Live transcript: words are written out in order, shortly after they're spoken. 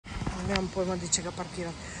nemam pojma gdje će ga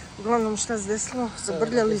parkirati. Uglavnom, šta se desilo?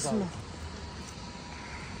 Zabrljali smo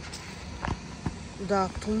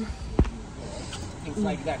datum. Things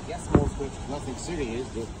like that, yes, small switch, nothing serious,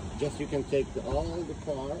 just you can take all the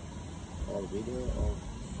car or video or...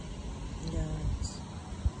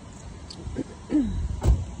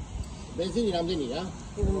 Benzin idem dini, ja?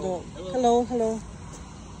 Even though... Hello, hello.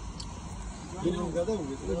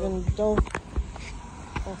 Even though...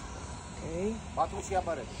 Okay. Patrući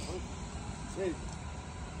aparat. Sve.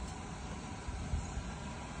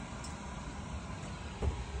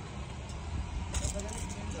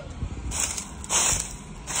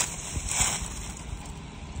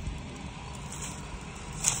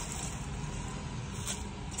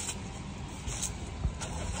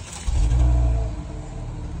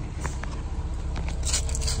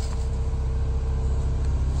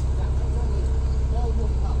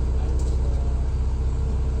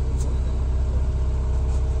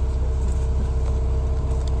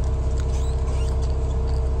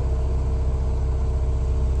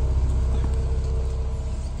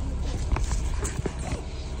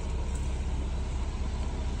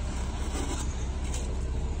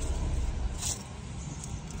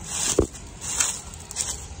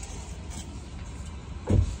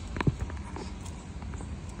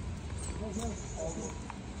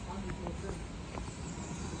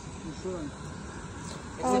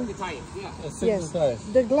 Except the tires, yeah. Except yes, the tires.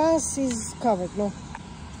 the glass is covered, no?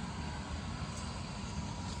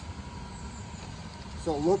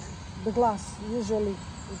 So look. The glass, usually,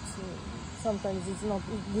 it's sometimes it's not.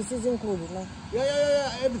 This is included, no?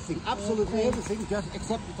 Yeah, everything, absolutely Okay. everything, just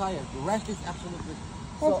except the tires. The rest is absolutely.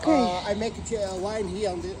 So Okay. I make a line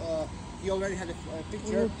here on the. You already had a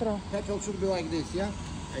picture. Neutral. Petrol should be like this, yeah.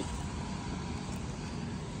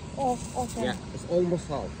 Oh, okay. Yeah, it's almost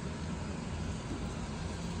half.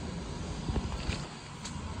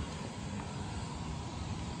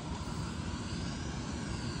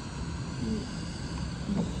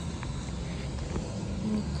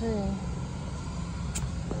 Okay.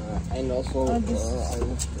 And also, this I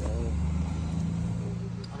was.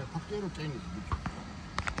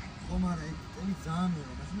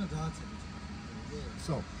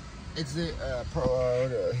 So, it's the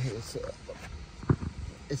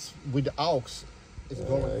it's with the aux. It's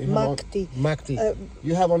going. Makti. Makti.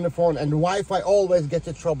 You have on the phone, and the Wi-Fi always gets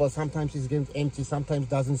in trouble. Sometimes it's getting empty, sometimes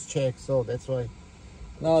doesn't check. So that's why.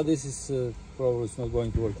 No, this is probably it's not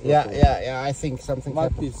going to work. Yeah. I think something.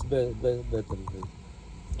 Makti is better.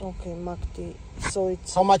 Okay, Makti. So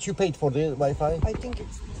it's. How much you paid for the Wi-Fi? I think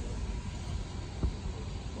it's.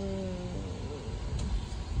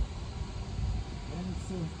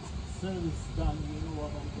 Service done, you know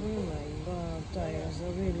what I'm Oh my god, tires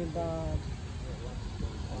are really bad.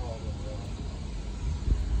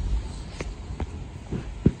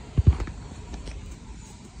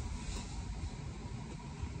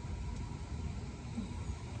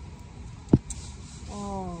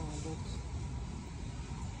 Oh,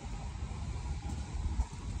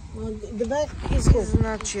 but... The back is good.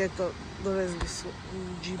 Znači, eto, dovezli su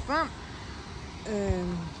džipa.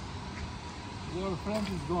 Your friend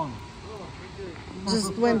is gone.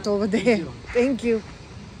 Just went over there. Thank you.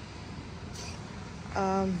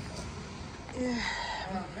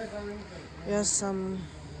 Ja sam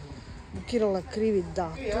bukirala krivi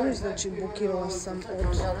datum, znači bukirala sam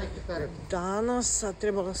od danas, a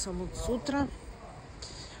trebala sam od sutra.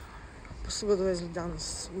 Pa su ga dovezli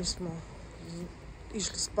danas. Mi smo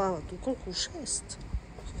išli spavati u koliko? U 6.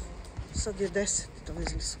 Sad je 10,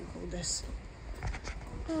 dovezli su ga u 10.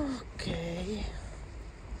 Okej.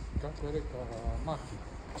 Kako je rekao Maki?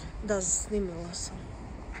 Da, snimila sam.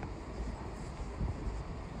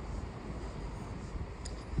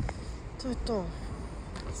 To je to.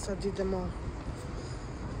 Sad idemo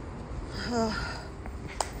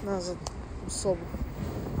nazad u sobu.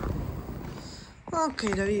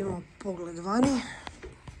 Ok, da vidimo pogled vani.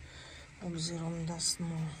 Obzirom da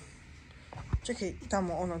smo... Čekaj,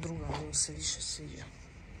 tamo ona druga mi se više sviđa.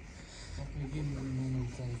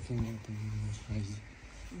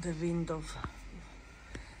 The window.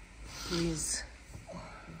 Please.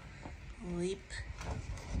 Lip.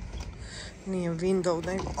 Nije window,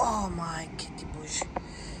 nego... Oh, majke ti boži.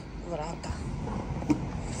 Vrata.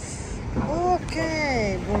 Ok,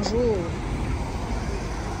 bonjour.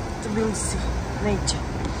 Tbilisi. Neće.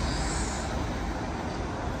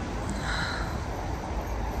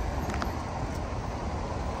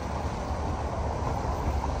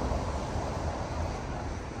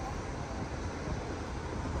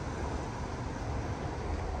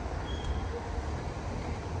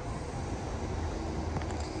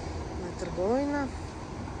 Trgovina.